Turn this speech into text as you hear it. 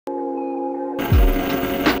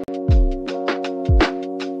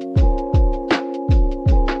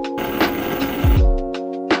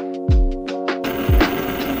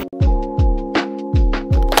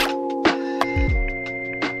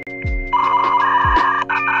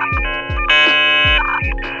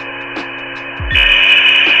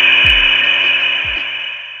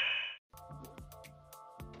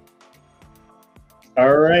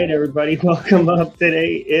everybody, welcome up.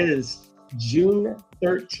 Today is June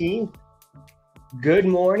 13th. Good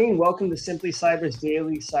morning. Welcome to Simply Cyber's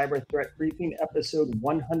Daily Cyber Threat Briefing, episode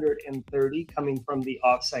 130, coming from the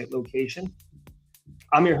offsite location.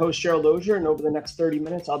 I'm your host, Gerald Auger, and over the next 30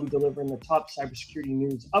 minutes, I'll be delivering the top cybersecurity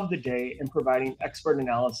news of the day and providing expert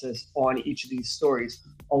analysis on each of these stories,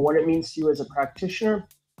 on what it means to you as a practitioner,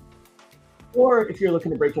 or if you're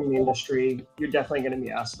looking to break into the industry, you're definitely going to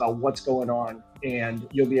be asked about what's going on, and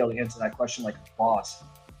you'll be able to answer that question like a boss.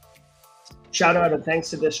 Shout out and thanks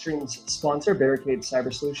to this stream's sponsor, Barricade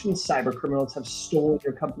Cyber Solutions. Cyber criminals have stolen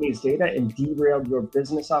your company's data and derailed your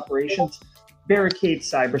business operations. Barricade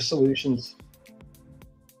Cyber Solutions.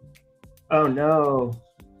 Oh no.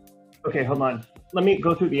 Okay, hold on. Let me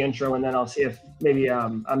go through the intro and then I'll see if maybe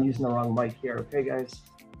I'm using the wrong mic here. Okay, guys.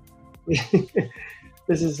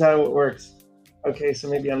 This is how it works. Okay, so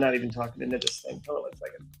maybe I'm not even talking into this thing. Hold on a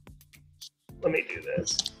second. Let me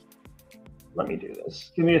do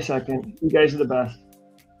this. Give me a second. You guys are the best.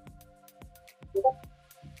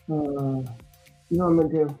 You know what I'm gonna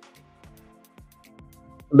do?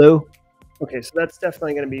 Hello? Okay, so that's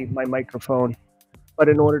definitely gonna be my microphone. But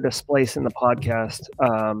in order to splice in the podcast,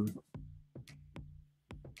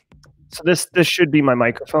 so this should be my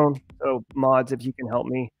microphone. So mods, if you can help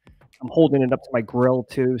me. I'm holding it up to my grill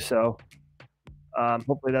too, so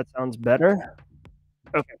hopefully that sounds better.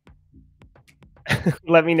 Okay.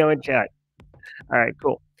 Let me know in chat. All right,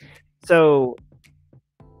 cool. So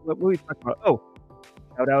what were we talking about? Oh,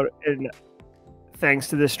 shout out and thanks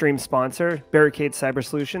to this stream sponsor, Barricade Cyber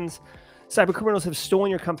Solutions. Cyber criminals have stolen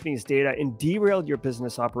your company's data and derailed your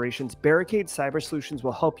business operations. Barricade Cyber Solutions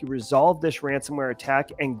will help you resolve this ransomware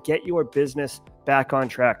attack and get your business back on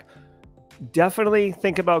track. Definitely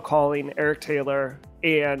think about calling Eric Taylor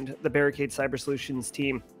and the Barricade Cyber Solutions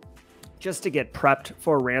team just to get prepped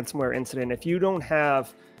for a ransomware incident. If you don't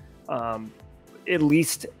have at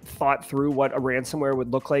least thought through what a ransomware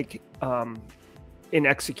would look like in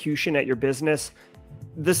execution at your business,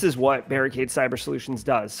 this is what Barricade Cyber Solutions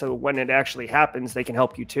does. So when it actually happens, they can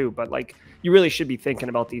help you too. But like, you really should be thinking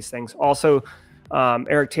about these things. Also,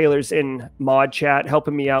 Eric Taylor's in mod chat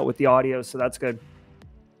helping me out with the audio, so that's good.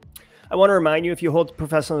 I want to remind you, if you hold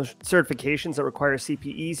professional certifications that require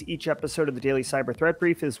CPEs, each episode of the Daily Cyber Threat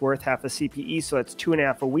Brief is worth half a CPE, so that's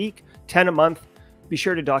 2.5 a week, 10 a month. Be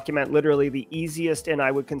sure to document literally the easiest and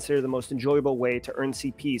I would consider the most enjoyable way to earn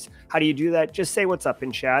CPs. How do you do that? Just say what's up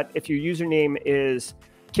in chat. If your username is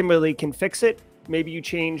Kimberly Can Fix It, maybe you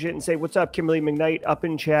change it and say, what's up, Kimberly McKnight, up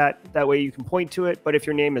in chat. That way you can point to it. But if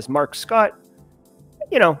your name is Mark Scott,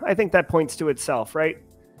 you know, I think that points to itself, right?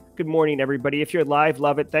 Good morning, everybody. If you're live,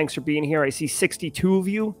 love it. Thanks for being here. I see 62 of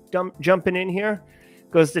you jumping in here.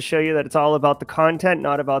 Goes to show you that it's all about the content,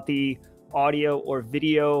 not about the audio or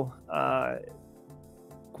video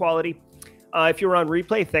quality. If you're on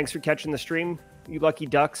replay, thanks for catching the stream, you lucky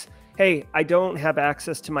ducks. Hey, I don't have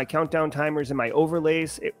access to my countdown timers and my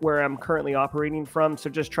overlays where I'm currently operating from, so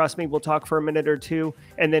just trust me. We'll talk for a minute or two,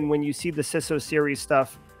 and then when you see the CISO series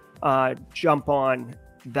stuff jump on,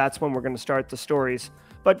 that's when we're going to start the stories.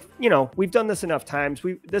 But you know, we've done this enough times.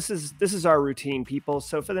 This is our routine, people.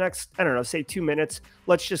 So for the next, I don't know, say 2 minutes,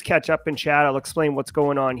 let's just catch up in chat. I'll explain what's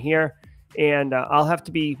going on here, and I'll have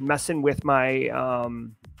to be messing with my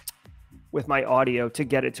audio to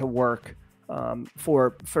get it to work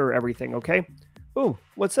for everything. Okay. Oh,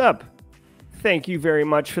 what's up? Thank you very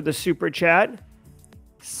much for the super chat,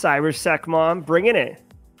 CyberSec Mom, bringing it.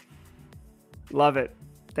 Love it.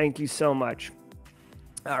 Thank you so much.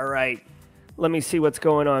 All right. Let me see what's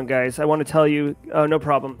going on, guys. I want to tell you, no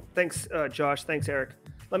problem. Thanks, Josh. Thanks, Eric.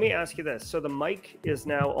 Let me ask you this. So the mic is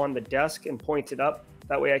now on the desk and pointed up.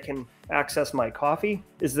 That way I can access my coffee.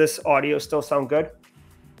 Is this audio still sound good?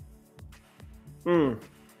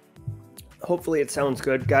 Hopefully it sounds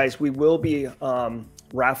good. Guys, we will be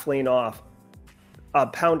raffling off a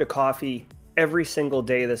pound of coffee every single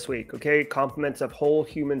day this week, okay? Compliments of Whole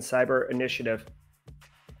Human Cyber Initiative.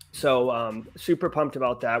 So super pumped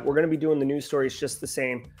about that. We're going to be doing the news stories just the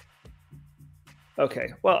same. Okay,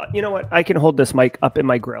 well, you know what? I can hold this mic up in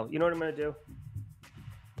my grill. You know what I'm going to do?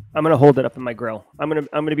 I'm going to hold it up in my grill. I'm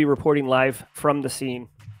going to be reporting live from the scene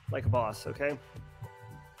like a boss, okay?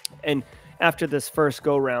 And after this first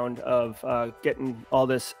go round of getting all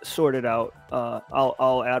this sorted out,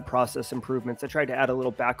 I'll add process improvements. I tried to add a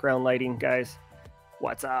little background lighting, guys.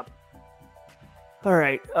 What's up? All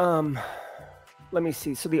right. Let me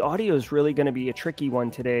see. So the audio is really going to be a tricky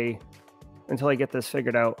one today until I get this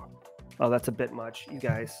figured out. Oh, that's a bit much, you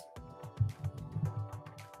guys.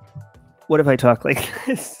 What if I talk like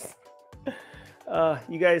this?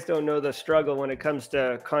 You guys don't know the struggle when it comes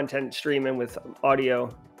to content streaming with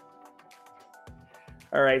audio.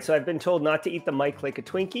 All right, so I've been told not to eat the mic like a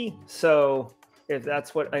Twinkie. So if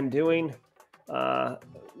that's what I'm doing,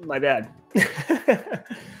 my bad.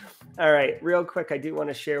 All right, real quick, I do want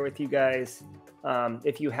to share with you guys,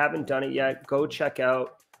 if you haven't done it yet, go check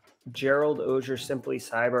out Gerald Auger Simply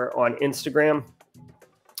Cyber on Instagram.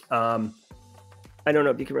 I don't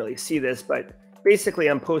know if you can really see this, but basically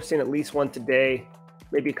I'm posting at least once a day,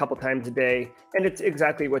 maybe a couple times a day. And it's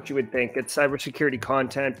exactly what you would think. It's cybersecurity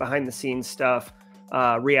content, behind the scenes stuff,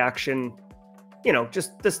 reaction,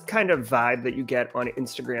 just this kind of vibe that you get on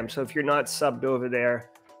Instagram. So if you're not subbed over there,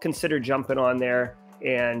 consider jumping on there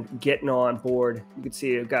and getting on board. You can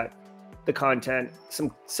see I've got the content,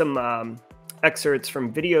 some excerpts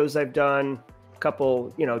from videos I've done, a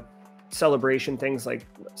couple, celebration things like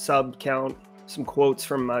sub count, some quotes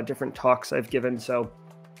from different talks I've given. So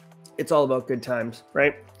it's all about good times,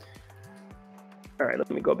 right? All right, let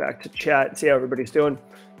me go back to chat and see how everybody's doing.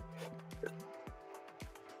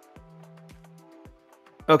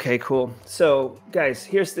 Okay, cool. So guys,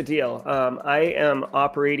 here's the deal. I am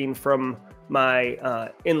operating from my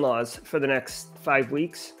in-laws for the next 5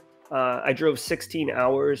 weeks. I drove 16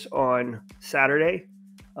 hours on Saturday,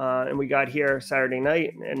 and we got here Saturday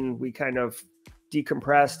night, and we kind of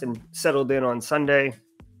decompressed and settled in on Sunday.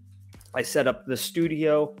 I set up the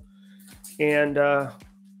studio, and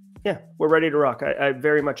yeah, we're ready to rock. I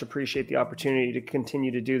very much appreciate the opportunity to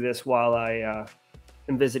continue to do this while I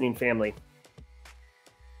am visiting family.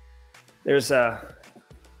 There's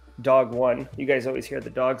dog one. You guys always hear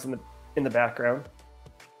the dogs in the background.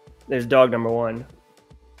 There's dog number one.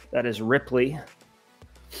 That is Ripley.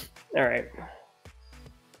 All right.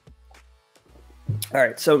 All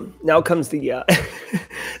right. So now comes the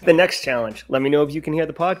the next challenge. Let me know if you can hear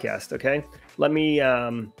the podcast. Okay. Let me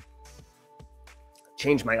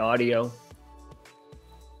change my audio,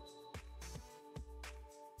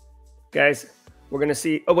 guys. We're going to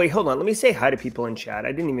see. Oh, wait, hold on. Let me say hi to people in chat.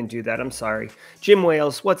 I didn't even do that. I'm sorry. Jim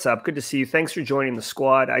Wales, what's up? Good to see you. Thanks for joining the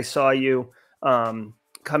squad. I saw you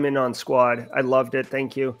come in on squad. I loved it.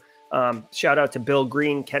 Thank you. Shout out to Bill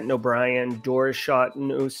Green, Kenton O'Brien, Doris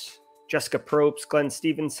Schottenus, Jessica Probst, Glenn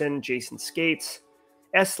Stevenson, Jason Skates,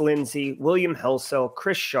 S. Lindsay, William Helsel,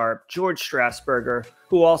 Chris Sharp, George Strasburger,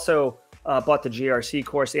 who also bought the GRC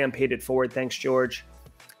course and paid it forward. Thanks, George.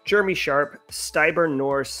 Jeremy Sharp, Stiber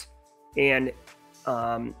Norse, and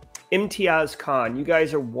Imtiaz Khan. You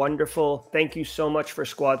guys are wonderful. Thank you so much for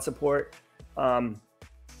squad support. I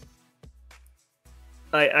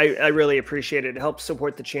really appreciate it. It helps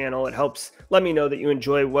support the channel. It helps let me know that you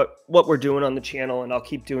enjoy what we're doing on the channel, and I'll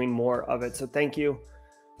keep doing more of it. So thank you.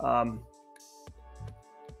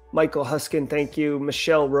 Michael Huskin, thank you.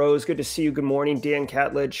 Michelle Rose, good to see you. Good morning. Dan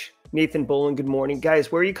Catledge, Nathan Bolin, good morning.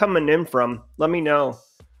 Guys, where are you coming in from? Let me know.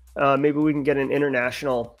 Maybe we can get an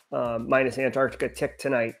international minus Antarctica tick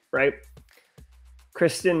tonight, right?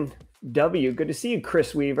 Kristen W. Good to see you,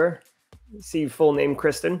 Chris Weaver. See you full name,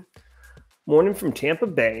 Kristen. Morning from Tampa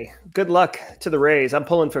Bay. Good luck to the Rays. I'm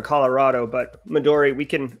pulling for Colorado, but Midori, we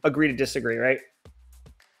can agree to disagree, right?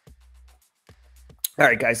 All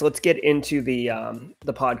right, guys, let's get into the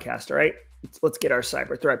podcast, all right? Let's get our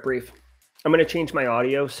cyber threat brief. I'm going to change my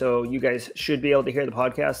audio, so you guys should be able to hear the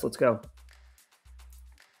podcast. Let's go.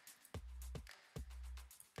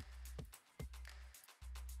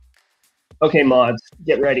 Okay, mods,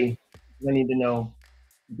 get ready. I need to know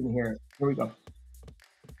you can hear it. Here we go.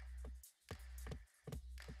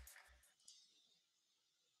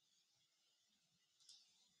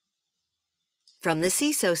 From the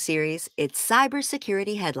CISO series, it's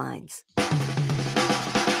Cybersecurity Headlines.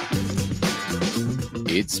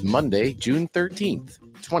 It's Monday, June 13th,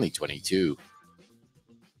 2022.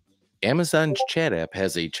 Amazon's chat app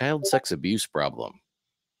has a child sex abuse problem.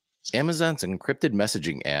 Amazon's encrypted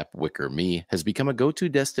messaging app, Wicker.me, has become a go-to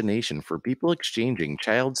destination for people exchanging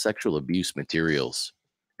child sexual abuse materials.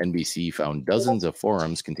 NBC found dozens of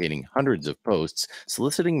forums containing hundreds of posts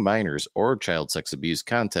soliciting minors or child sex abuse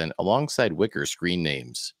content alongside Wicker screen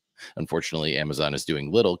names. Unfortunately, Amazon is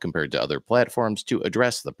doing little compared to other platforms to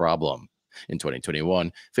address the problem. In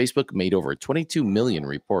 2021, Facebook made over 22 million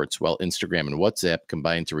reports, while Instagram and WhatsApp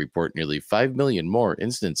combined to report nearly 5 million more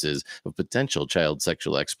instances of potential child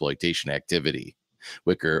sexual exploitation activity.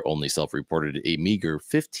 Wicker only self-reported a meager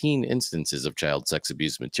 15 instances of child sex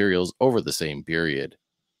abuse materials over the same period.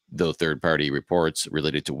 Though third-party reports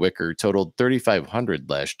related to Wicker totaled 3,500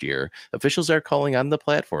 last year, officials are calling on the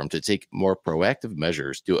platform to take more proactive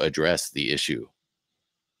measures to address the issue.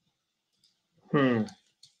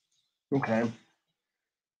 Okay.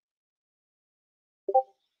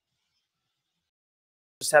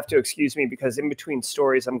 Just have to excuse me because in between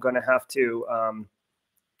stories, I'm going to have to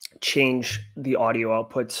change the audio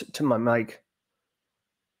outputs to my mic.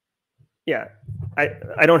 Yeah,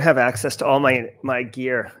 I don't have access to all my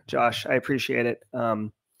gear, Josh. I appreciate it.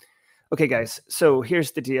 Okay, guys. So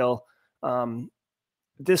here's the deal.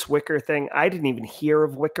 This Wicker thing, I didn't even hear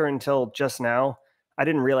of Wicker until just now. I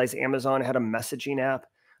didn't realize Amazon had a messaging app.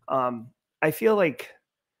 I feel like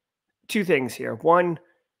two things here. One,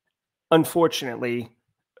 unfortunately,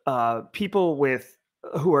 people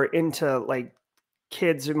who are into like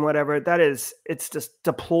kids and whatever, it's just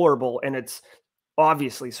deplorable, and it's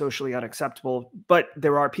obviously socially unacceptable. But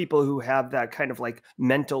there are people who have that kind of like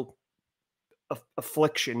mental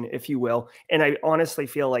affliction, if you will. And I honestly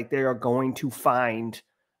feel like they are going to find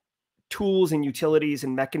tools and utilities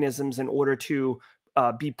and mechanisms in order to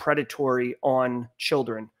be predatory on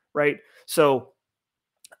children, right? So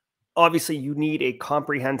obviously you need a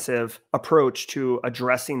comprehensive approach to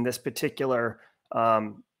addressing this particular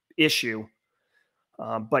issue.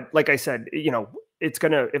 But like I said,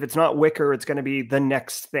 if it's not Wicker, it's gonna be the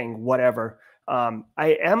next thing, whatever.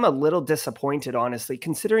 I am a little disappointed, honestly,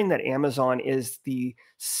 considering that Amazon is the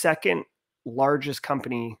second largest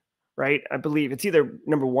company, right? I believe it's either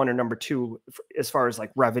number one or number two as far as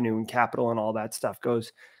like revenue and capital and all that stuff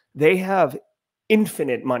goes. They have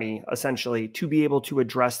infinite money essentially to be able to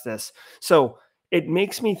address this. So it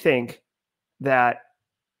makes me think that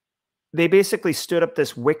they basically stood up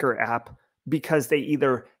this Wicker app because they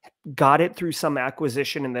either got it through some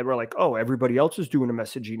acquisition and they were like, oh, everybody else is doing a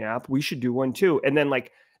messaging app, we should do one too. And then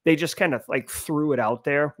like they just kind of like threw it out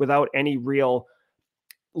there without any real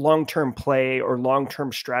long-term play or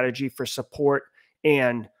long-term strategy for support.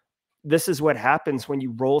 And this is what happens when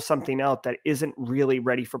you roll something out that isn't really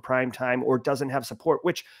ready for prime time or doesn't have support,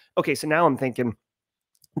 which, okay, so now I'm thinking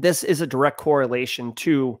this is a direct correlation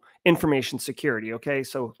to information security. Okay.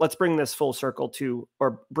 So let's bring this full circle to,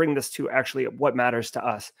 or bring this to actually what matters to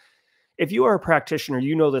us. If you are a practitioner,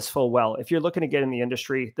 you know this full well. If you're looking to get in the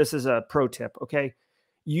industry, this is a pro tip. Okay.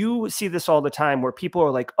 You see this all the time where people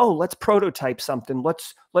are like, oh, let's prototype something.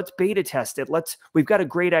 Let's beta test it. We've got a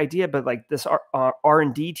great idea, but like this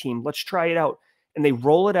R&D team, let's try it out. And they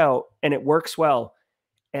roll it out and it works well.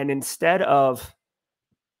 And instead of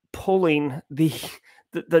pulling the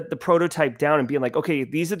prototype down and being like, okay,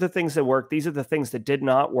 these are the things that work, these are the things that did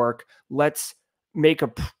not work, let's make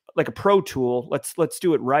a pro tool, let's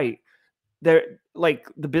do it right. There, like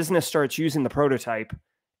the business starts using the prototype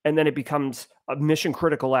and then it becomes a mission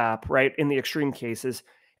critical app, right, in the extreme cases,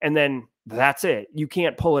 and then that's it. You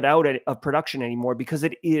can't pull it out of production anymore because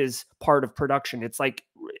it is part of production. It's like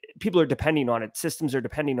people are depending on it, systems are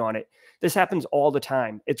depending on it. This happens all the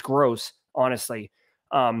time. It's gross, honestly.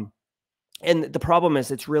 And the problem is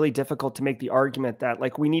it's really difficult to make the argument that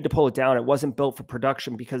like we need to pull it down. It wasn't built for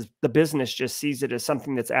production because the business just sees it as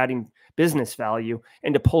something that's adding business value.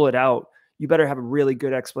 And to pull it out, you better have a really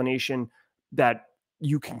good explanation that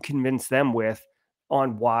you can convince them with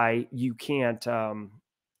on why you can't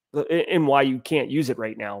and why you can't use it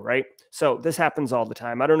right now, right? So this happens all the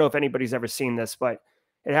time. I don't know if anybody's ever seen this, but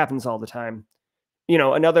it happens all the time.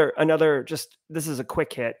 Another just, this is a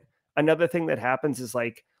quick hit. Another thing that happens is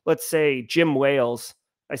like, let's say Jim Wales,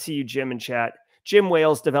 I see you, Jim, in chat. Jim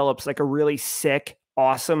Wales develops like a really sick,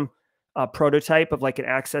 awesome prototype of like an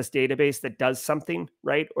access database that does something,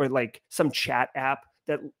 right? Or like some chat app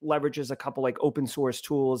that leverages a couple like open source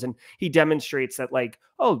tools. And he demonstrates that like,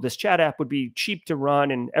 oh, this chat app would be cheap to run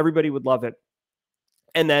and everybody would love it.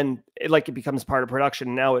 And then it becomes part of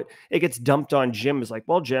production. Now it gets dumped on Jim. Is like,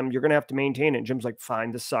 well, Jim, you're going to have to maintain it. And Jim's like,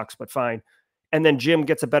 fine, this sucks, but fine. And then Jim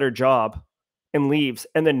gets a better job and leaves.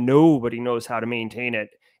 And then nobody knows how to maintain it,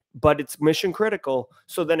 but it's mission critical.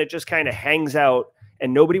 So then it just kind of hangs out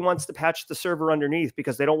and nobody wants to patch the server underneath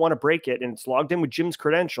because they don't want to break it. And it's logged in with Jim's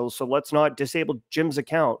credentials. So let's not disable Jim's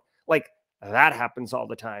account. Like that happens all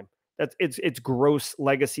the time. It's gross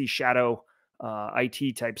legacy shadow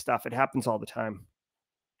IT type stuff. It happens all the time.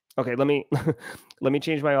 Okay, let me let me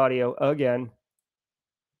change my audio again.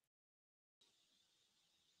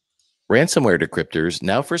 Ransomware decryptors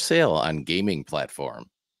now for sale on gaming platform.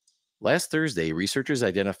 Last Thursday, researchers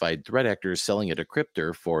identified threat actors selling a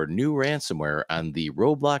decryptor for new ransomware on the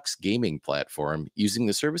Roblox gaming platform using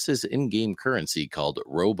the service's in-game currency called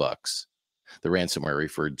Robux. The ransomware,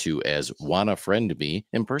 referred to as Wanna Friend Me,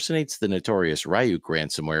 impersonates the notorious Ryuk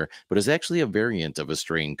ransomware, but is actually a variant of a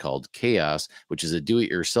strain called Chaos, which is a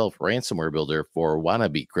do-it-yourself ransomware builder for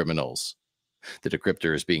wannabe criminals. The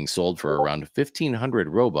decryptor is being sold for around 1,500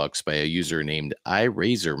 Robux by a user named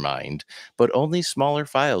iRazormind, but only smaller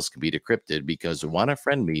files can be decrypted because Wanna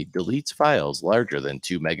Friend Me deletes files larger than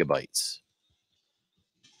 2 megabytes.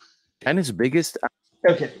 China's biggest...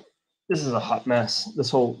 Okay. This is a hot mess. This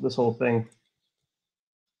whole thing.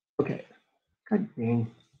 Okay. God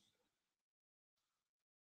dang.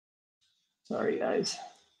 Sorry, guys.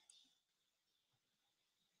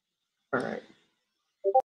 All right.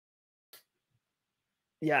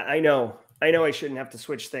 Yeah, I know. I shouldn't have to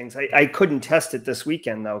switch things. I couldn't test it this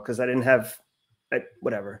weekend though because I didn't have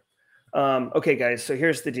whatever. Okay, guys. So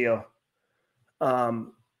here's the deal.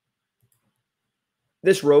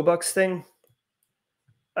 This Robux thing.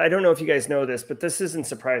 I don't know if you guys know this, but this doesn't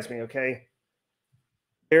surprise me. Okay,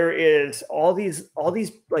 there is all these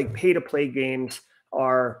like pay to play games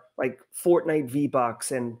are like Fortnite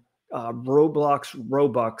V-Bucks and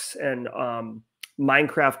Robux and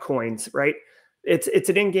Minecraft coins, right? It's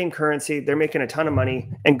an in-game currency. They're making a ton of money,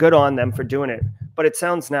 and good on them for doing it. But it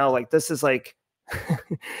sounds now like this is like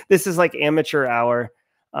this is like amateur hour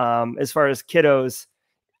as far as kiddos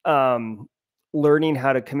learning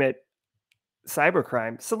how to commit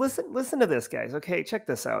cybercrime. So listen to this, guys. Okay, check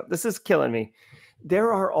this out. This is killing me.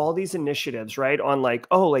 There are all these initiatives, right? On like,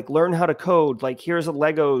 oh, like learn how to code. Like here's a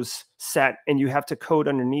Legos set and you have to code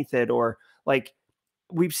underneath it. Or like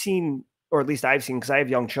we've seen, or at least I've seen, because I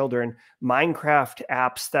have young children, Minecraft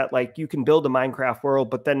apps that like you can build a Minecraft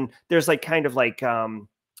world, but then there's like kind of like not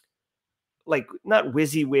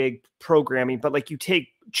WYSIWYG programming, but like you take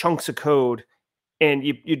chunks of code and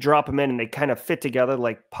you drop them in and they kind of fit together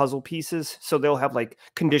like puzzle pieces. So they'll have like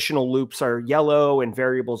conditional loops are yellow and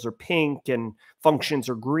variables are pink and functions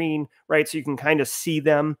are green, right? So you can kind of see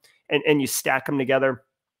them and you stack them together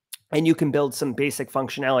and you can build some basic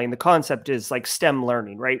functionality. And the concept is like STEM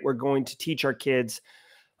learning, right? We're going to teach our kids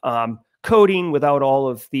coding without all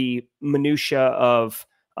of the minutia of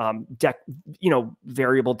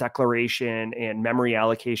variable declaration and memory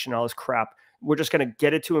allocation, all this crap. We're just going to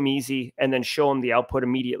get it to them easy and then show them the output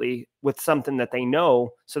immediately with something that they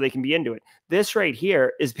know so they can be into it. This right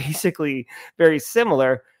here is basically very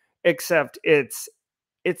similar, except it's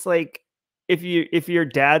like if your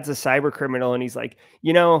dad's a cyber criminal and he's like,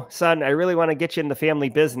 son, I really want to get you in the family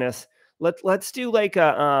business. Let's do like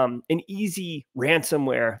an easy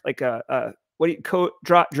ransomware, like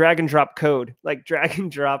drag and drop code, like drag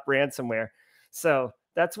and drop ransomware. So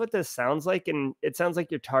that's what this sounds like. And it sounds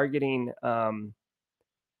like you're targeting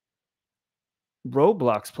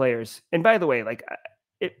Roblox players. And by the way, like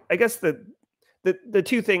I guess the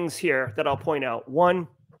two things here that I'll point out. One,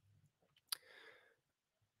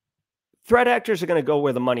 threat actors are going to go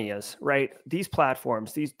where the money is, right? These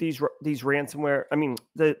platforms, these ransomware,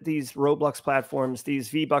 these Roblox platforms, these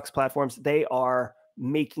V-Bucks platforms, they are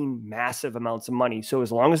making massive amounts of money. So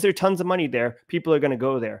as long as there's tons of money there, people are going to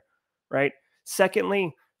go there, right?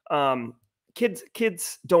 Secondly,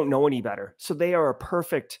 kids don't know any better. So they are a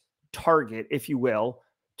perfect target, if you will,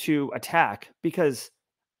 to attack because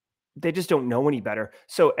they just don't know any better.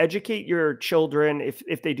 So educate your children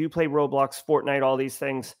if they do play Roblox, Fortnite, all these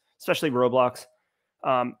things, especially Roblox.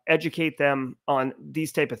 Educate them on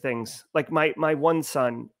these type of things. Like my one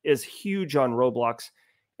son is huge on Roblox,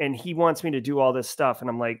 and he wants me to do all this stuff, and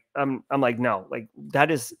I'm like, no, like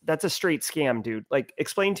that's a straight scam, dude. Like,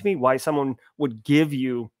 explain to me why someone would give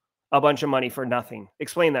you a bunch of money for nothing.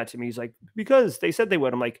 Explain that to me. He's like, because they said they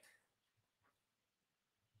would. I'm like,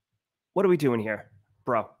 what are we doing here,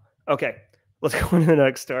 bro? Okay, let's go into the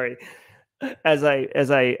next story. As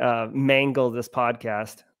I mangle this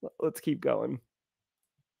podcast, let's keep going.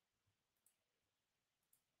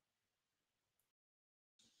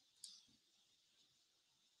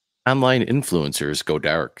 Online influencers go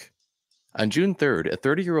dark. On June 3rd, a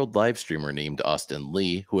 30-year-old live streamer named Austin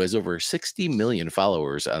Lee, who has over 60 million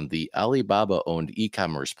followers on the Alibaba-owned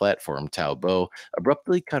e-commerce platform Taobao,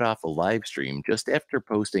 abruptly cut off a live stream just after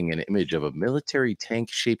posting an image of a military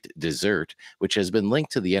tank-shaped dessert, which has been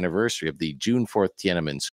linked to the anniversary of the June 4th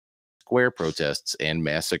Tiananmen Square protests and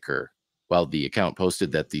massacre. While the account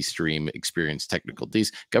posted that the stream experienced technical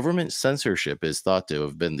difficulties, government censorship is thought to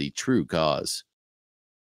have been the true cause.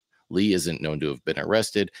 Lee isn't known to have been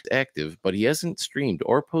arrested, active, but he hasn't streamed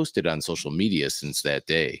or posted on social media since that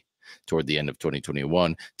day. Toward the end of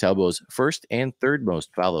 2021, Taobao's first and third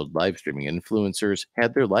most followed live streaming influencers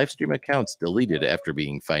had their live stream accounts deleted after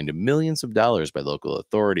being fined millions of dollars by local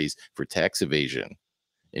authorities for tax evasion.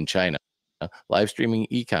 In China, live streaming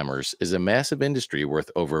e-commerce is a massive industry worth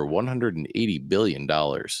over $180 billion.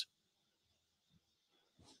 All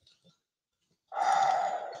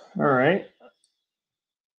right.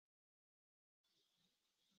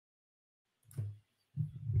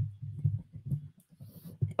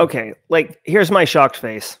 Okay, like here's my shocked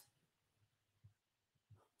face.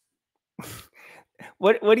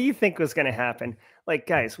 What do you think was going to happen? like,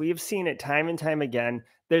 guys, we have seen it time and time again.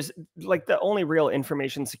 There's like the only real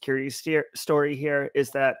information security story here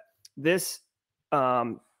is that this,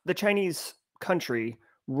 the Chinese country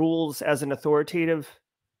rules as an authoritative,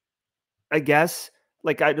 I guess.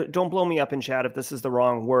 Like, don't blow me up in chat if this is the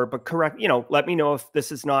wrong word, but correct, let me know if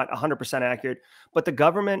this is not 100% accurate. But the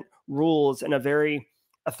government rules in a very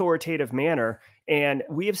authoritative manner. And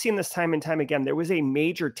we have seen this time and time again. There was a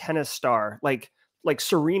major tennis star, like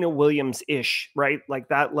Serena Williams-ish, right? Like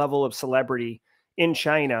that level of celebrity in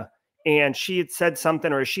China. And she had said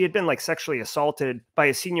something, or she had been like sexually assaulted by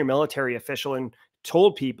a senior military official and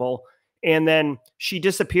told people. And then she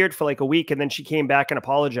disappeared for like a week. And then she came back and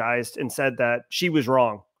apologized and said that she was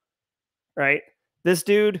wrong, right? This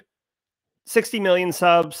dude, 60 million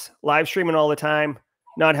subs, live streaming all the time,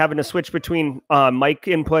 not having to switch between mic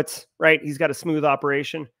inputs, right? He's got a smooth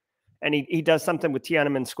operation. And he does something with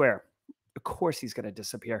Tiananmen Square. Of course he's going to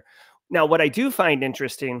disappear. Now, what I do find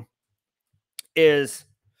interesting is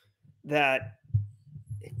that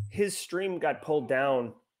his stream got pulled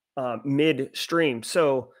down mid-stream.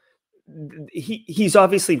 So he's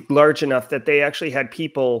obviously large enough that they actually had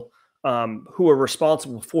people who are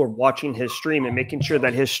responsible for watching his stream and making sure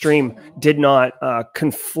that his stream did not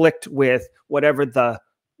conflict with whatever the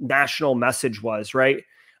national message was, right?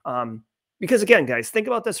 Because again, guys, think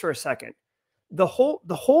about this for a second. The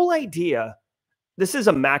whole idea, this is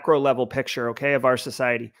a macro level picture, okay, of our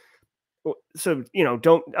society. So,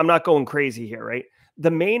 I'm not going crazy here, right?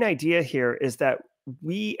 The main idea here is that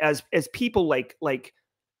we as people like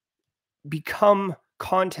become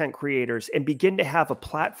content creators and begin to have a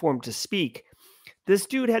platform to speak. This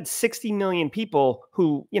dude had 60 million people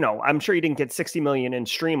who, I'm sure he didn't get 60 million in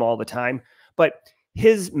stream all the time, but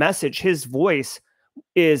his message, his voice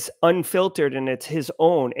is unfiltered and it's his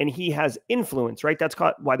own, and he has influence, right? That's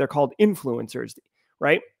why they're called influencers,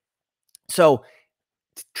 right? So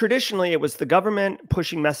traditionally it was the government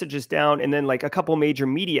pushing messages down and then like a couple major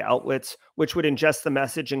media outlets which would ingest the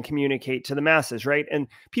message and communicate to the masses, right? And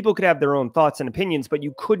people could have their own thoughts and opinions, but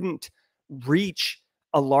you couldn't reach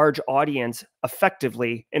a large audience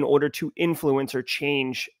effectively in order to influence or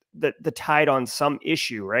change the tide on some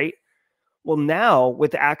issue, right? Well, now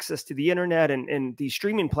with access to the internet and these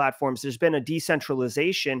streaming platforms, there's been a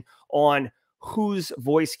decentralization on whose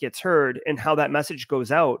voice gets heard and how that message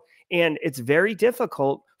goes out. And it's very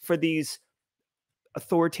difficult for these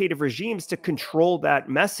authoritative regimes to control that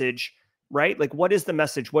message, right? Like, what is the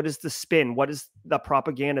message? What is the spin? What is the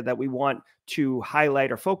propaganda that we want to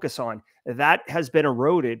highlight or focus on? That has been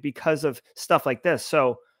eroded because of stuff like this.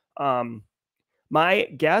 So my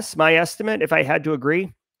estimate, if I had to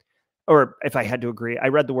agree, I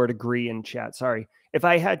read the word agree in chat. Sorry. If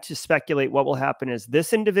I had to speculate, what will happen is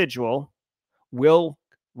this individual will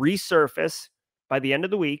resurface by the end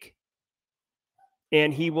of the week,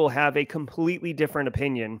 and he will have a completely different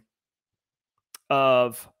opinion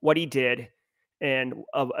of what he did and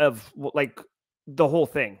of like the whole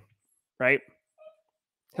thing, right?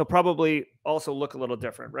 He'll probably also look a little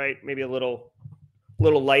different, right? Maybe a little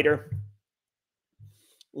lighter,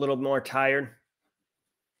 a little more tired.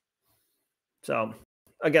 So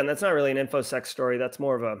again, that's not really an infosec story. That's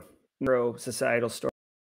more of a neuro-societal story.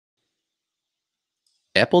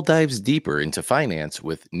 Apple dives deeper into finance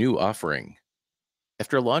with new offering.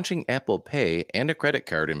 After launching Apple Pay and a credit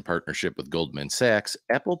card in partnership with Goldman Sachs,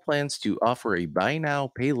 Apple plans to offer a buy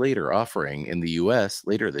now, pay later offering in the US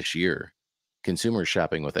later this year. Consumers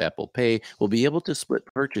shopping with Apple Pay will be able to split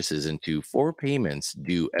purchases into 4 payments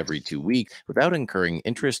due every 2 weeks without incurring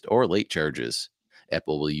interest or late charges.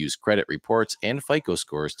 Apple will use credit reports and FICO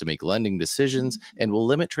scores to make lending decisions and will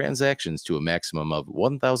limit transactions to a maximum of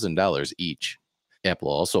 $1,000 each. Apple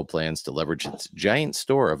also plans to leverage its giant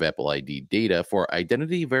store of Apple ID data for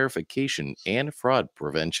identity verification and fraud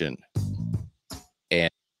prevention.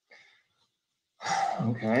 And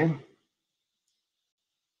okay.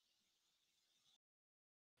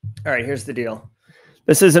 All right, here's the deal.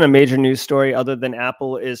 This isn't a major news story other than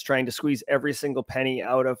Apple is trying to squeeze every single penny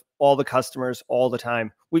out of all the customers all the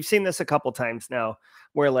time. We've seen this a couple times now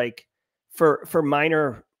where like for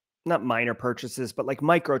minor, not minor purchases, but like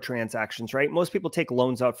micro transactions, right? Most people take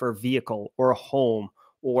loans out for a vehicle or a home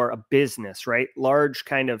or a business, right? Large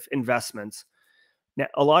kind of investments. Now,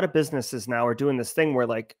 a lot of businesses now are doing this thing where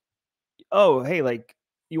like, oh, hey, like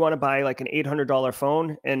you want to buy like an $800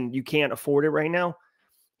 phone and you can't afford it right now?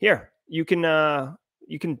 Here, you can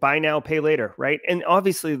buy now, pay later, right? And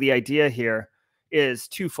obviously the idea here is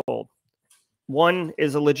twofold. One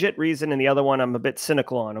is a legit reason and the other one I'm a bit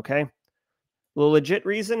cynical on, okay? The legit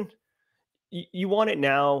reason, you want it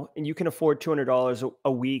now and you can afford $200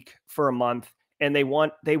 a week for a month and they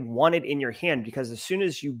want it in your hand, because as soon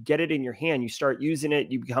as you get it in your hand, you start using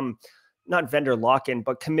it, you become not vendor lock-in,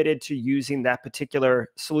 but committed to using that particular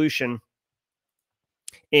solution,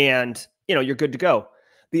 and you're good to go.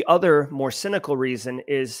 The other more cynical reason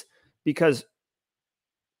is because,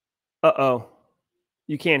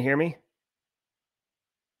 you can't hear me?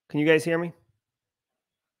 Can you guys hear me?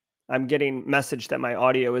 I'm getting message that my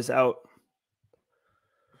audio is out.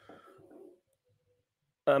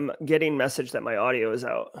 I'm getting message that my audio is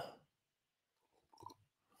out.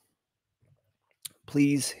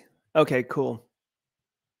 Please. Okay, cool.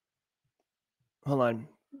 Hold on.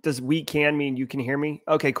 Does we can mean you can hear me?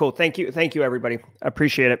 Okay, cool. Thank you. Thank you, everybody. I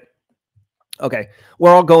appreciate it. Okay.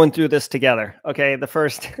 We're all going through this together. Okay. The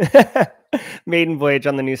first maiden voyage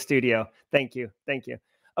on the new studio. Thank you. Thank you.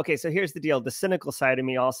 Okay. So here's the deal. The cynical side of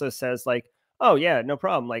me also says, like, oh yeah, no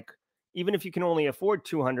problem. Like, even if you can only afford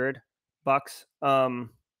 $200,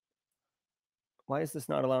 why is this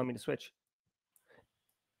not allowing me to switch?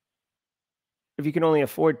 If you can only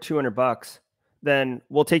afford $200, then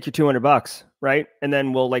we'll take your $200, right? And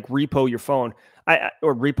then we'll like repo your phone,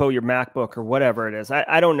 or repo your MacBook or whatever it is.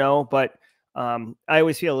 I don't know, but I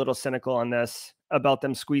always feel a little cynical on this about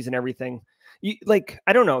them squeezing everything.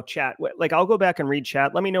 I don't know, chat. Like, I'll go back and read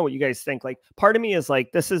chat. Let me know what you guys think. Like, part of me is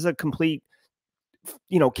like, this is a complete,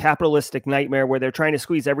 capitalistic nightmare where they're trying to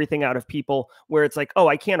squeeze everything out of people. Where it's like, oh,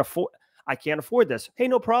 I can't afford this. Hey,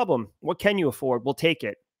 no problem. What can you afford? We'll take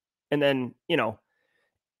it. And then,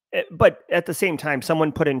 but at the same time,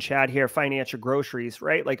 someone put in chat here, financial groceries,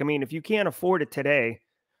 right? Like, I mean, if you can't afford it today,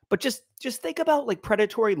 but just think about like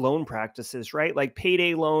predatory loan practices, right? Like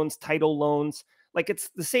payday loans, title loans, like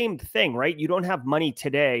it's the same thing, right? You don't have money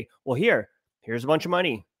today. Well, here's a bunch of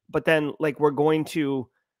money, but then like we're going to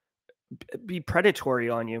be predatory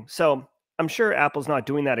on you. So I'm sure Apple's not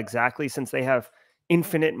doing that exactly, since they have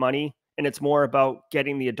infinite money and it's more about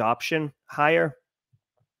getting the adoption higher.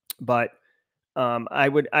 But I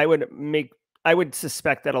would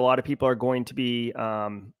suspect that a lot of people are going to be,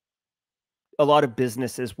 a lot of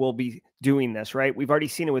businesses will be doing this, right? We've already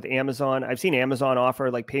seen it with Amazon. I've seen Amazon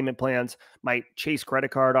offer like payment plans. My Chase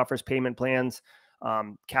credit card offers payment plans.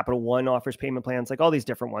 Capital One offers payment plans, like all these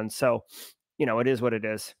different ones. So, it is what it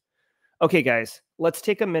is. Okay, guys, let's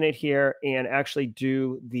take a minute here and actually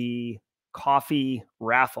do the coffee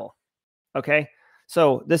raffle. Okay.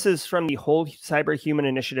 So this is from the Whole Cyber Human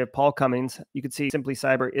Initiative, Paul Cummings. You can see Simply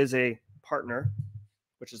Cyber is a partner,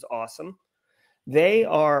 which is awesome. They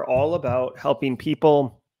are all about helping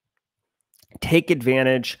people take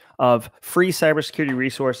advantage of free cybersecurity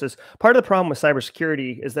resources. Part of the problem with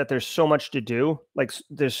cybersecurity is that there's so much to do. Like,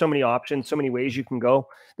 there's so many options, so many ways you can go,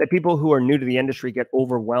 that people who are new to the industry get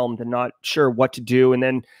overwhelmed and not sure what to do. And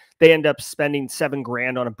then they end up spending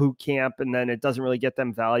 $7,000 on a boot camp, and then it doesn't really get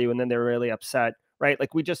them value. And then they're really upset, right? Like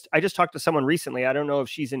I just talked to someone recently. I don't know if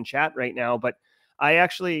she's in chat right now, but I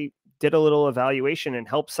actually did a little evaluation and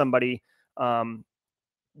helped somebody come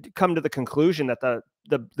to the conclusion that the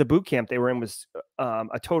boot camp they were in was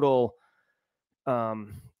a total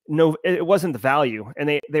no, it wasn't the value, and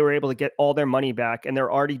they were able to get all their money back, and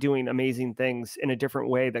they're already doing amazing things in a different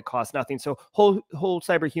way that costs nothing. So whole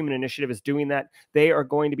Cyber Human Initiative is doing that. They are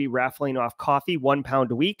going to be raffling off coffee, £1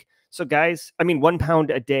 a week. So guys, I mean,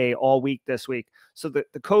 £1 a day all week this week. So the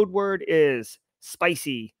code word is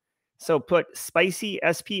spicy. So put spicy,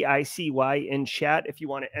 SPICY, in chat if you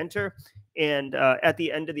want to enter. And at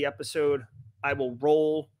the end of the episode, I will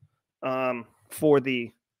roll for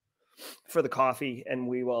the coffee, and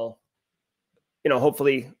we will,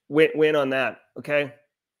 hopefully win on that. Okay.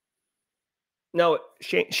 No,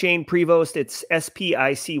 Shane Prevost, it's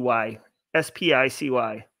SPICY.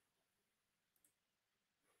 SPICY.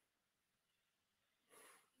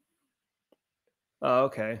 Oh,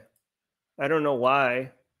 okay. I don't know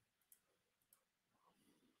why.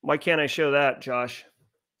 Why can't I show that, Josh?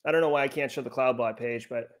 I don't know why I can't show the CloudBot page,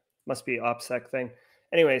 but must be OPSEC thing.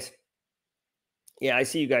 Anyways, yeah, I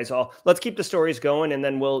see you guys all. Let's keep the stories going, and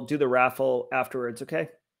then we'll do the raffle afterwards, okay?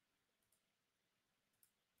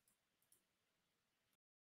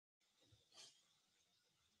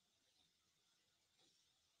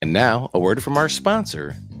 And now, a word from our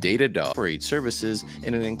sponsor, Datadog operates services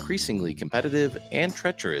in an increasingly competitive and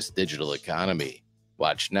treacherous digital economy.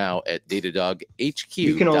 Watch now at You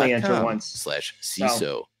can only enter once.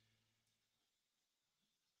 datadoghq.com/CISO.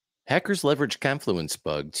 Hackers leverage Confluence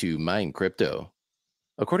bug to mine crypto.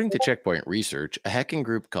 According to Checkpoint Research, a hacking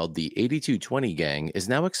group called the 8220 Gang is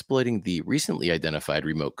now exploiting the recently identified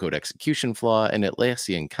remote code execution flaw in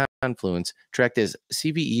Atlassian Confluence, tracked as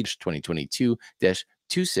CVE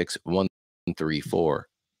 2022-26134.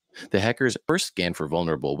 The hackers first scan for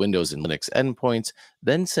vulnerable Windows and Linux endpoints,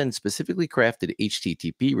 then send specifically crafted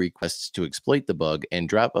HTTP requests to exploit the bug and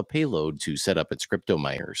drop a payload to set up its crypto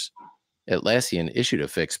miners. Atlassian issued a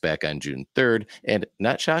fix back on June 3rd and,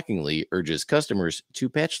 not shockingly, urges customers to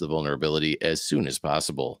patch the vulnerability as soon as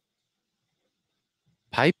possible.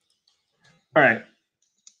 Pipe. All right.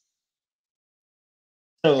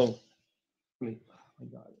 So, oh my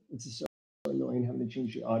God, this is so annoying having to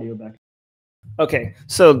change the audio back. Okay,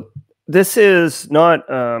 so this is not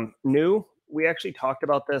new. We actually talked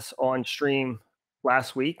about this on stream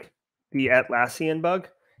last week, the Atlassian bug.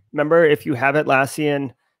 Remember, if you have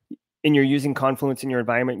Atlassian and you're using Confluence in your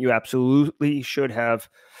environment, you absolutely should have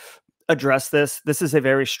addressed this. This is a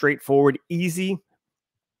very straightforward, easy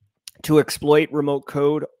to exploit remote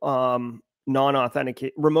code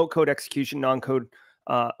non-authenticate remote code execution non-code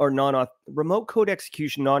remote code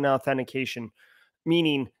execution non-authentication,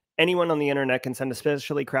 meaning anyone on the internet can send a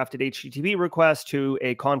specially crafted HTTP request to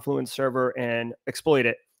a Confluence server and exploit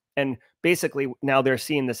it. And basically now they're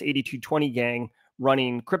seeing this 8220 gang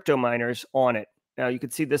running crypto miners on it. Now you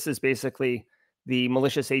can see this is basically the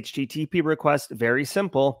malicious HTTP request. Very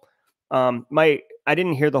simple. I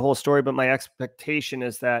didn't hear the whole story, but my expectation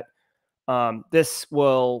is that this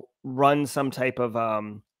will run some type of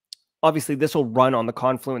obviously this will run on the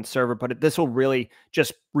Confluence server, but this will really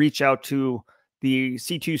just reach out to the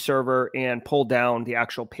C2 server and pull down the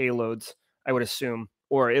actual payloads, I would assume,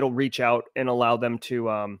 or it'll reach out and allow them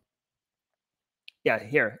to yeah,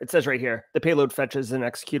 here it says right here, the payload fetches an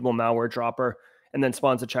executable malware dropper and then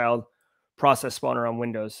spawns a child process spawner on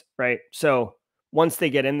Windows, right? So once they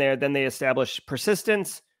get in there, then they establish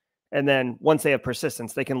persistence. And then once they have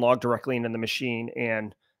persistence, they can log directly into the machine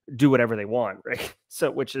and do whatever they want, right?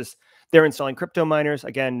 So, which is they're installing crypto miners.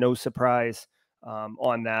 Again, no surprise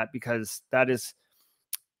on that, because that is,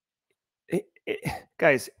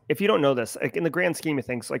 guys, if you don't know this, like in the grand scheme of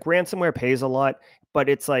things, like ransomware pays a lot, but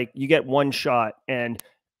it's like you get one shot. And,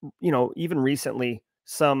 you know, even recently,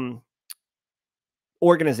 some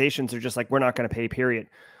organizations are just like, we're not going to pay, period.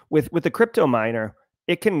 With the crypto miner,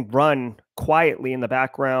 it can run quietly in the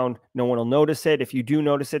background. No one will notice it. If you do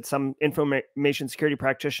notice it, some information security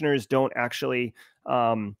practitioners don't actually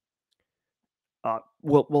will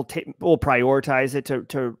prioritize it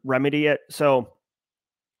to remedy it. So,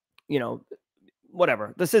 you know,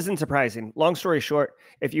 whatever. This isn't surprising. Long story short,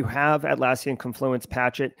 if you have Atlassian Confluence,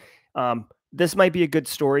 patch it. This might be a good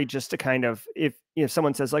story just to kind of, if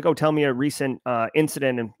someone says like, oh, tell me a recent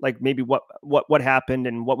incident and like maybe what happened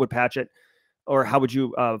and what would patch it, or how would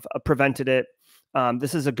you have prevented it?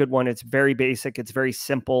 This is a good one. It's very basic. It's very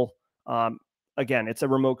simple. Again, it's a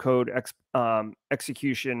remote code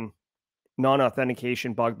execution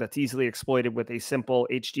non-authentication bug that's easily exploited with a simple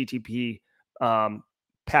HTTP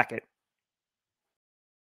packet.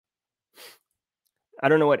 I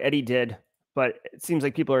don't know what Eddie did, but it seems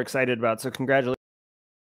like people are excited about it. So congratulations.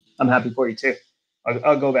 I'm happy for you too.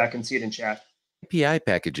 I'll go back and see it in chat. API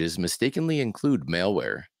packages mistakenly include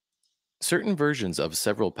malware. Certain versions of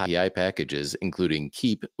several API packages, including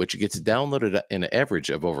Keep, which gets downloaded an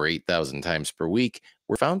average of over 8,000 times per week,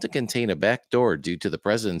 were found to contain a backdoor due to the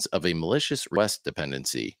presence of a malicious request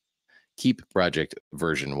dependency. Keep project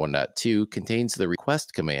version 1.2 contains the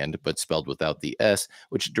request command, but spelled without the S,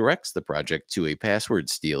 which directs the project to a password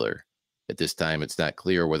stealer. At this time, it's not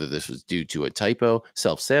clear whether this was due to a typo,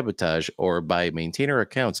 self-sabotage, or by maintainer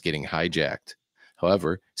accounts getting hijacked.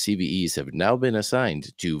 However, CVEs have now been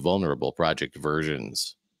assigned to vulnerable project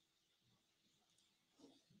versions.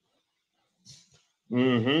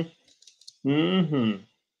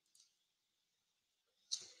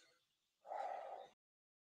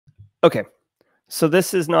 Okay, so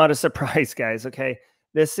this is not a surprise, guys. Okay,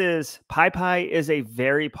 this is PyPy is a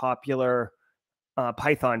very popular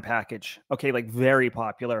Python package. Okay, like very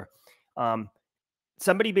popular.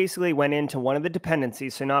 Somebody basically went into one of the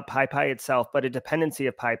dependencies, so not PyPy itself, but a dependency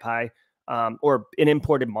of PyPy, or an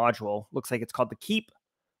imported module. Looks like it's called the Keep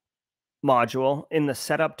module in the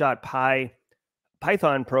setup.py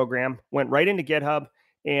Python program, went right into GitHub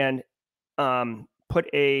and put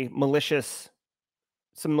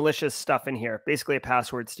some malicious stuff in here, basically a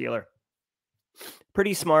password stealer.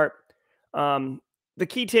 Pretty smart. The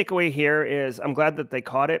key takeaway here is I'm glad that they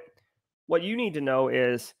caught it. What you need to know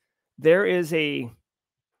is there is a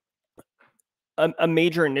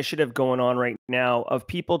major initiative going on right now of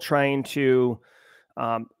people trying to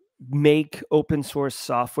make open source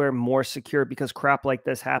software more secure, because crap like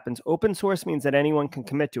this happens. Open source means that anyone can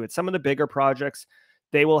commit to it. Some of the bigger projects,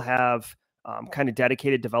 they will have kind of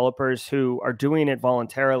dedicated developers who are doing it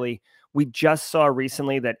voluntarily. We just saw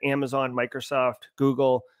recently that Amazon, Microsoft,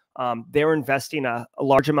 Google They're investing a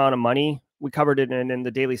large amount of money. We covered it in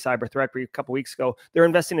the Daily Cyber Threat Brief a couple weeks ago. They're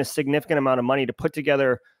investing a significant amount of money to put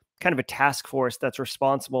together kind of a task force that's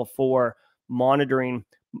responsible for monitoring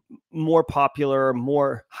more popular,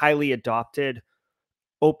 more highly adopted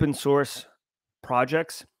open source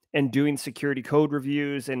projects and doing security code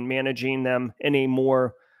reviews and managing them in a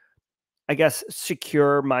more, I guess,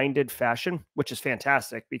 secure minded fashion, which is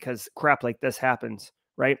fantastic because crap like this happens,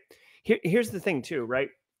 right? Here's the thing too, right?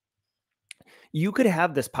 You could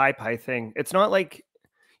have this PyPy thing. It's not like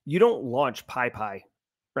you don't launch PyPy,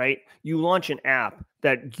 right? You launch an app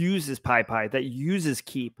that uses PyPy, that uses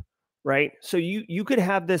Keep, right? So you could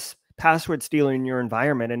have this password stealer in your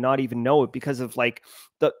environment and not even know it because of like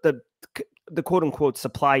the quote unquote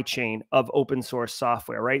supply chain of open source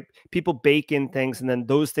software, right? People bake in things and then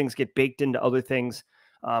those things get baked into other things.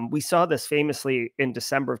 We saw this famously in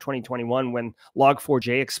December of 2021 when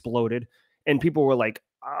Log4j exploded and people were like,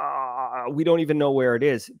 we don't even know where it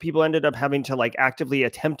is. People ended up having to like actively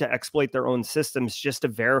attempt to exploit their own systems just to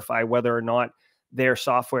verify whether or not their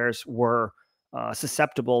softwares were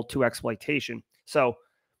susceptible to exploitation. So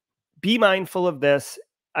be mindful of this.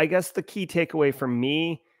 I guess the key takeaway for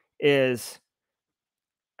me is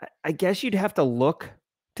I guess you'd have to look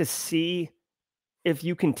to see if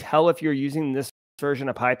you can tell if you're using this version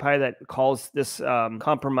of PyPy that calls this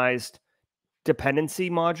compromised dependency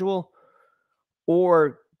module,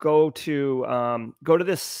 or go to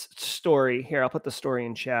this story here. I'll put the story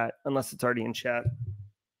in chat unless it's already in chat.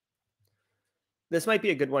 This might be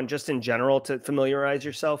a good one just in general to familiarize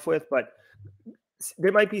yourself with, but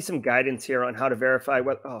there might be some guidance here on how to verify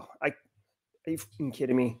what. Are you fucking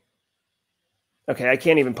kidding me? Okay, I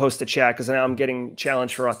can't even post a chat because now I'm getting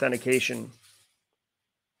challenged for authentication.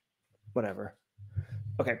 Whatever.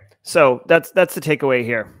 Okay, so that's the takeaway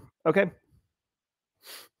here. Okay.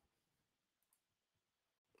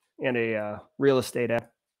 And a real estate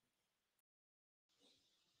app.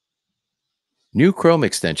 New Chrome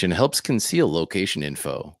extension helps conceal location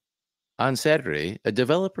info. On Saturday, a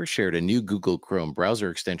developer shared a new Google Chrome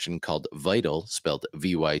browser extension called Vital, spelled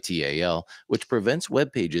VYTAL, which prevents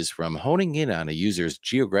web pages from honing in on a user's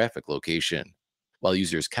geographic location. While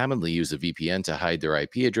users commonly use a VPN to hide their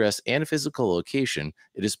IP address and physical location,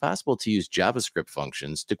 it is possible to use JavaScript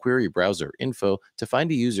functions to query browser info to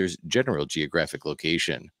find a user's general geographic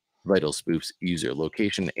location. Vital spoofs user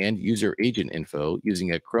location and user agent info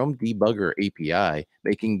using a Chrome debugger API,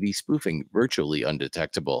 making the spoofing virtually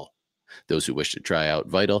undetectable. Those who wish to try out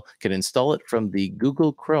Vital can install it from the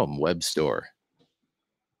Google Chrome Web Store.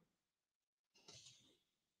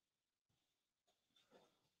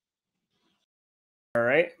 All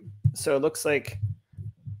right. So it looks like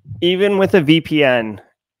even with a VPN,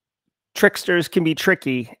 tricksters can be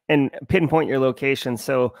tricky and pinpoint your location.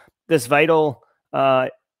 So this Vital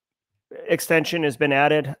extension has been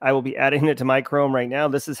added. I will be adding it to my Chrome right now.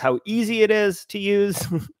 This is how easy it is to use.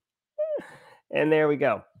 And there we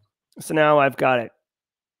go. So now I've got it.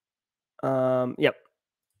 Yep.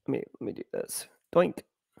 Let me do this. Doink.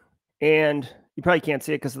 And you probably can't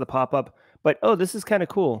see it because of the pop-up, but oh, this is kind of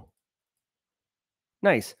cool.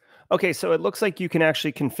 Nice. Okay, so it looks like you can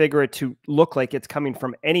actually configure it to look like it's coming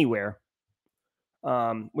from anywhere,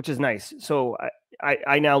 which is nice. So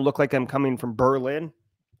I now look like I'm coming from Berlin.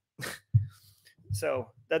 So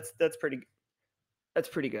that's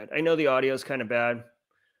pretty good. I know the audio is kind of bad.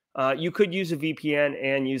 You could use a VPN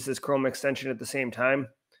and use this Chrome extension at the same time.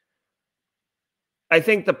 I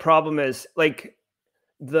think the problem is like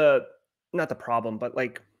not the problem, but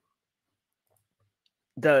like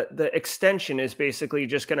the extension is basically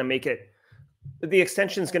just going to make it. The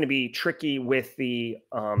extension is going to be tricky with the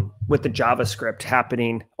JavaScript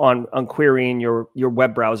happening on querying your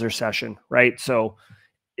web browser session, right? So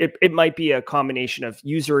it might be a combination of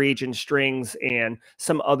user agent strings and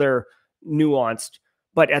some other nuanced,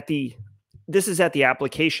 but this is at the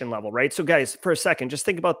application level, right? So guys, for a second, just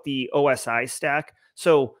think about the OSI stack.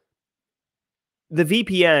 So the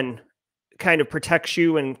VPN kind of protects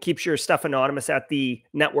you and keeps your stuff anonymous at the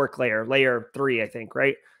network layer 3, I think,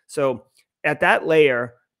 right? So at that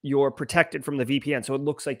layer, you're protected from the VPN. So it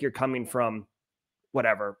looks like you're coming from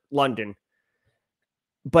whatever, London.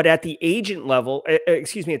 But at the agent level, at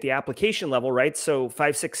the application level, right? So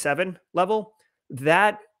 567 level,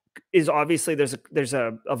 that is obviously there's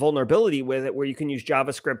a vulnerability with it where you can use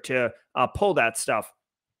JavaScript to pull that stuff.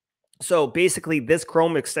 So basically, this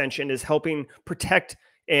Chrome extension is helping protect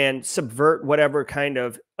and subvert whatever kind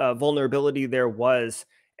of vulnerability there was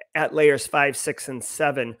at layers 5, 6, and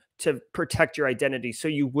 7 to protect your identity. So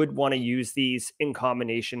you would want to use these in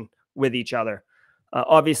combination with each other.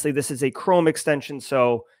 Obviously, this is a Chrome extension,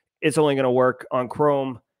 so it's only going to work on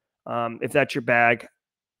Chrome. if that's your bag.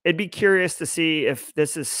 I'd be curious to see if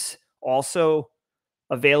this is also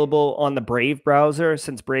available on the Brave browser,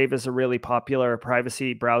 since Brave is a really popular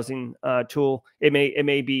privacy browsing tool. It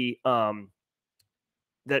may be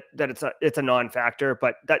that it's a non-factor,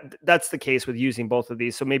 but that's the case with using both of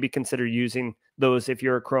these. So maybe consider using those if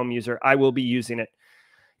you're a Chrome user. I will be using it.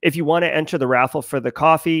 If you want to enter the raffle for the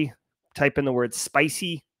coffee, type in the word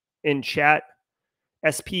spicy in chat.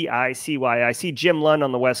 SPICY. I see Jim Lund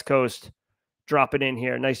on the West Coast. Drop it in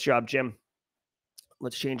here. Nice job, Jim.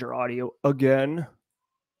 Let's change our audio again.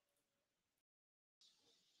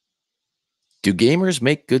 Do gamers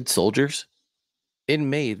make good soldiers? In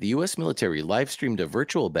May, the U.S. military live-streamed a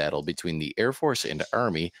virtual battle between the Air Force and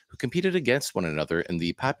Army, who competed against one another in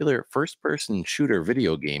the popular first-person shooter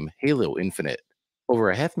video game Halo Infinite.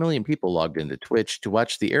 Over 500,000 people logged into Twitch to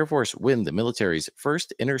watch the Air Force win the military's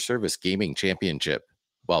first inter-service gaming championship.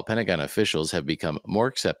 While Pentagon officials have become more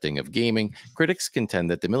accepting of gaming, critics contend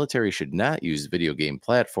that the military should not use video game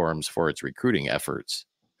platforms for its recruiting efforts.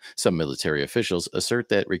 Some military officials assert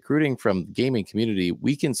that recruiting from the gaming community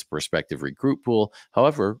weakens the prospective recruit pool.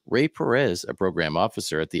 However, Ray Perez, a program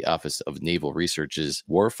officer at the Office of Naval Research's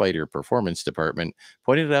Warfighter Performance Department,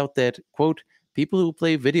 pointed out that, quote, people who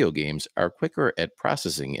play video games are quicker at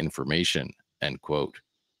processing information, end quote.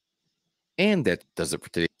 And that does it for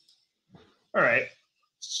today. All right.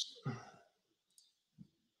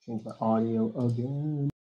 Change the audio again.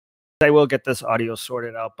 I will get this audio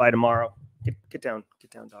sorted out by tomorrow. Get down,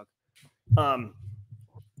 dog.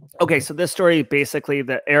 Okay, so this story, basically,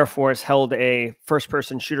 the Air Force held a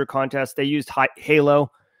first-person shooter contest. They used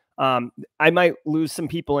Halo. I might lose some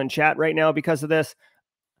people in chat right now because of this.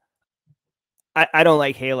 I don't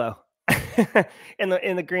like Halo. in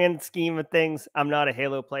the grand scheme of things, I'm not a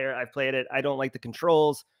Halo player. I've played it. I don't like the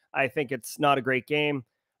controls. I think it's not a great game.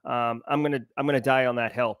 I'm gonna die on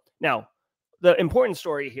that hill. Now, the important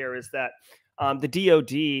story here is that the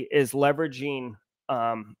DoD is leveraging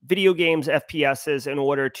video games, FPSs, in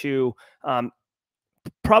order to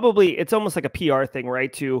probably, it's almost like a PR thing,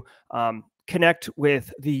 right? To connect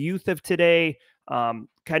with the youth of today,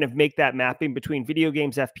 kind of make that mapping between video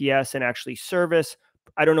games, FPS, and actually service.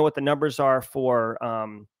 I don't know what the numbers are for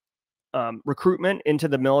recruitment into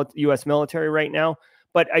the U.S. military right now,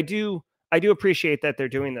 but I do appreciate that they're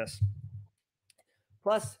doing this.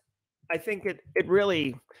 Plus, I think it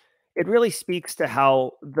really speaks to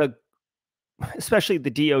how especially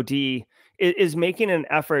the DoD is making an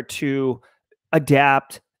effort to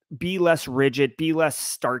adapt, be less rigid, be less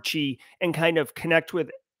starchy, and kind of connect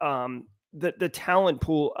with the talent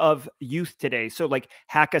pool of youth today. So like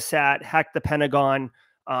Hack-A-Sat, Hack the Pentagon,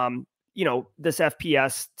 this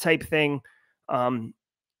FPS type thing.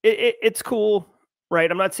 It's cool,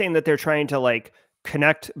 right? I'm not saying that they're trying to like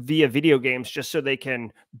connect via video games just so they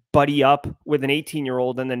can buddy up with an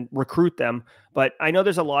 18-year-old and then recruit them. But I know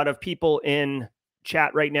there's a lot of people in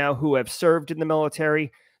chat right now who have served in the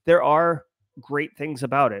military. There are great things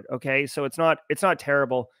about it. Okay. So it's not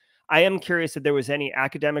terrible. I am curious if there was any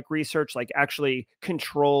academic research, like actually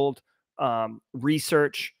controlled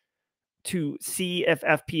research to see if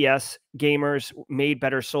FPS gamers made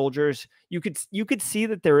better soldiers. You could see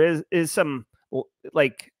that there is some,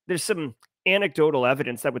 like, there's some anecdotal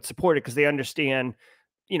evidence that would support it, because they understand,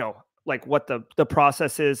 like what the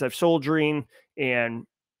process is of soldiering and,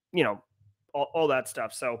 all that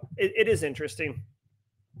stuff. So it is interesting.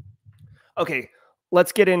 Okay,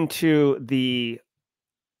 let's get into the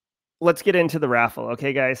raffle.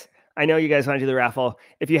 Okay, guys. I know you guys want to do the raffle.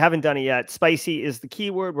 If you haven't done it yet, spicy is the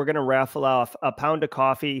keyword. We're going to raffle off a pound of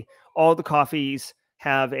coffee. All the coffees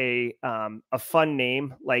have a fun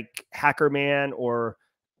name, like Hackerman or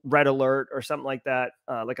Red Alert or something like that.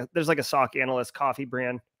 There's like a SOC analyst coffee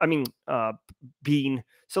brand. Bean.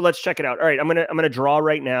 So let's check it out. All right, I'm gonna draw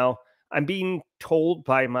right now. I'm being told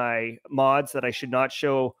by my mods that I should not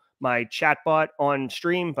show my chatbot on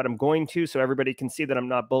stream, but I'm going to, so everybody can see that I'm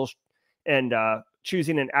not bullshit, and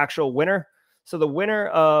choosing an actual winner. So the winner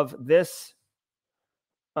of this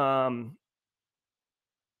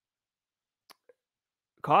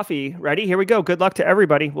coffee, ready? Here we go. Good luck to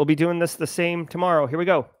everybody. We'll be doing this the same tomorrow. Here we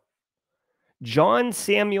go. John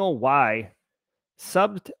Samuel Y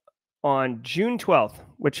subbed on June 12th,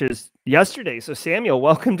 which is yesterday. So Samuel,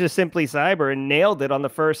 welcome to Simply Cyber, and nailed it on the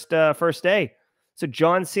first day. So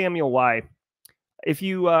John Samuel Y. If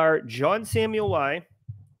you are John Samuel Y,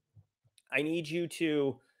 I need you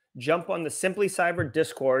to jump on the Simply Cyber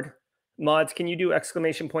Discord. Mods, can you do !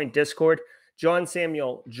 Discord? John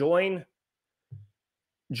Samuel, join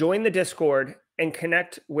the Discord and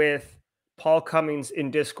connect with Paul Cummings in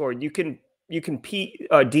Discord. You can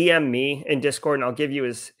DM me in Discord, and I'll give you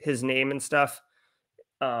his name and stuff.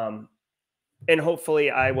 And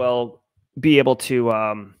hopefully I will be able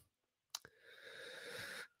to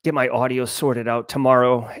get my audio sorted out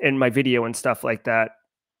tomorrow and my video and stuff like that.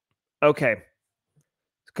 Okay.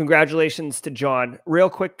 Congratulations to John. Real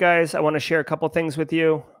quick, guys, I want to share a couple things with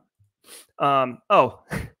you. Oh,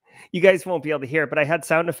 you guys won't be able to hear it, but I had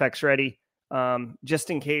sound effects ready just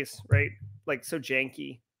in case, right? Like so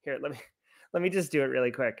janky. Here, let me just do it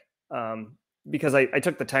really quick because I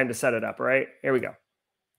took the time to set it up, right? Here we go.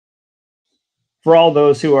 For all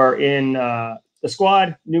those who are in the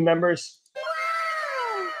squad, new members.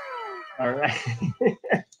 All right.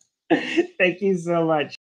 Thank you so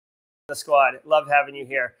much. The squad. Love having you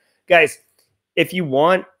here. Guys, if you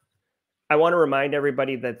want, I want to remind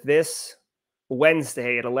everybody that this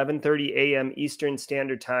Wednesday at 11:30 a.m. Eastern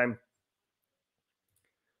Standard Time,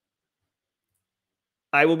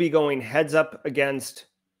 I will be going heads up against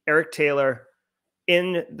Eric Taylor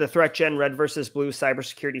in the Threat Gen Red versus Blue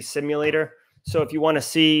Cybersecurity Simulator. So if you want to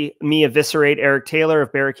see me eviscerate Eric Taylor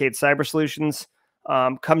of Barricade Cyber Solutions,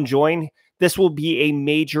 come join. This will be a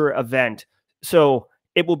major event. So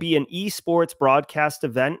it will be an esports broadcast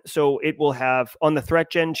event. So it will have on the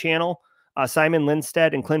Threat Gen channel, Simon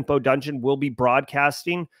Lindstedt and Clint Bodungeon will be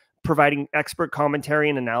broadcasting, providing expert commentary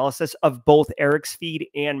and analysis of both Eric's feed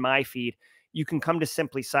and my feed. You can come to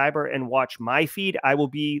Simply Cyber and watch my feed. I will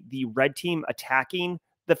be the red team attacking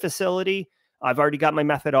the facility. I've already got my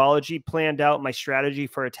methodology planned out, my strategy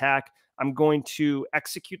for attack. I'm going to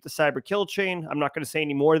execute the cyber kill chain. I'm not going to say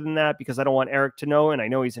any more than that because I don't want Eric to know, and I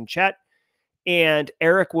know he's in chat. And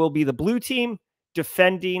Eric will be the blue team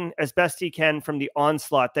defending as best he can from the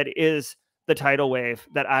onslaught that is the tidal wave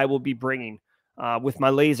that I will be bringing with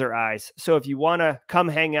my laser eyes. So if you want to come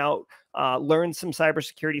hang out, learn some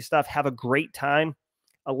cybersecurity stuff, have a great time,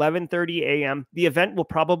 11:30 a.m. The event will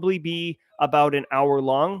probably be about an hour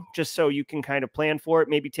long, just so you can kind of plan for it.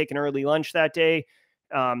 Maybe take an early lunch that day,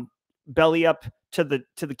 belly up to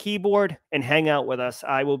the keyboard and hang out with us.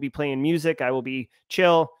 I will be playing music. I will be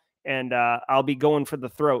chill, and I'll be going for the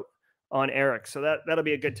throat on Eric. So that'll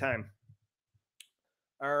be a good time.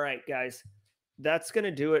 All right, guys, that's going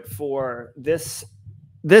to do it for this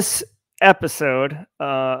episode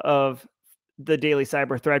of the Daily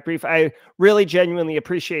Cyber Threat Brief. I really genuinely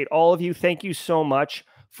appreciate all of you. Thank you so much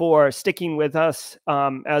for sticking with us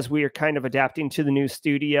as we are kind of adapting to the new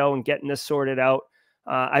studio and getting this sorted out.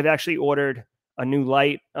 I've actually ordered a new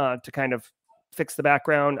light to kind of fix the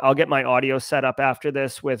background. I'll get my audio set up after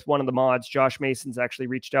this with one of the mods. Josh Mason's actually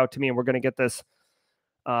reached out to me, and we're going to get this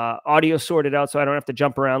audio sorted out so I don't have to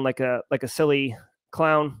jump around like a silly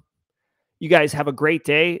clown. You guys have a great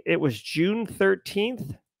day. It was June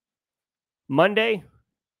 13th, Monday.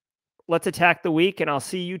 Let's attack the week, and I'll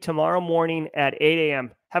see you tomorrow morning at 8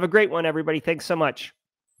 a.m. Have a great one, everybody. Thanks so much.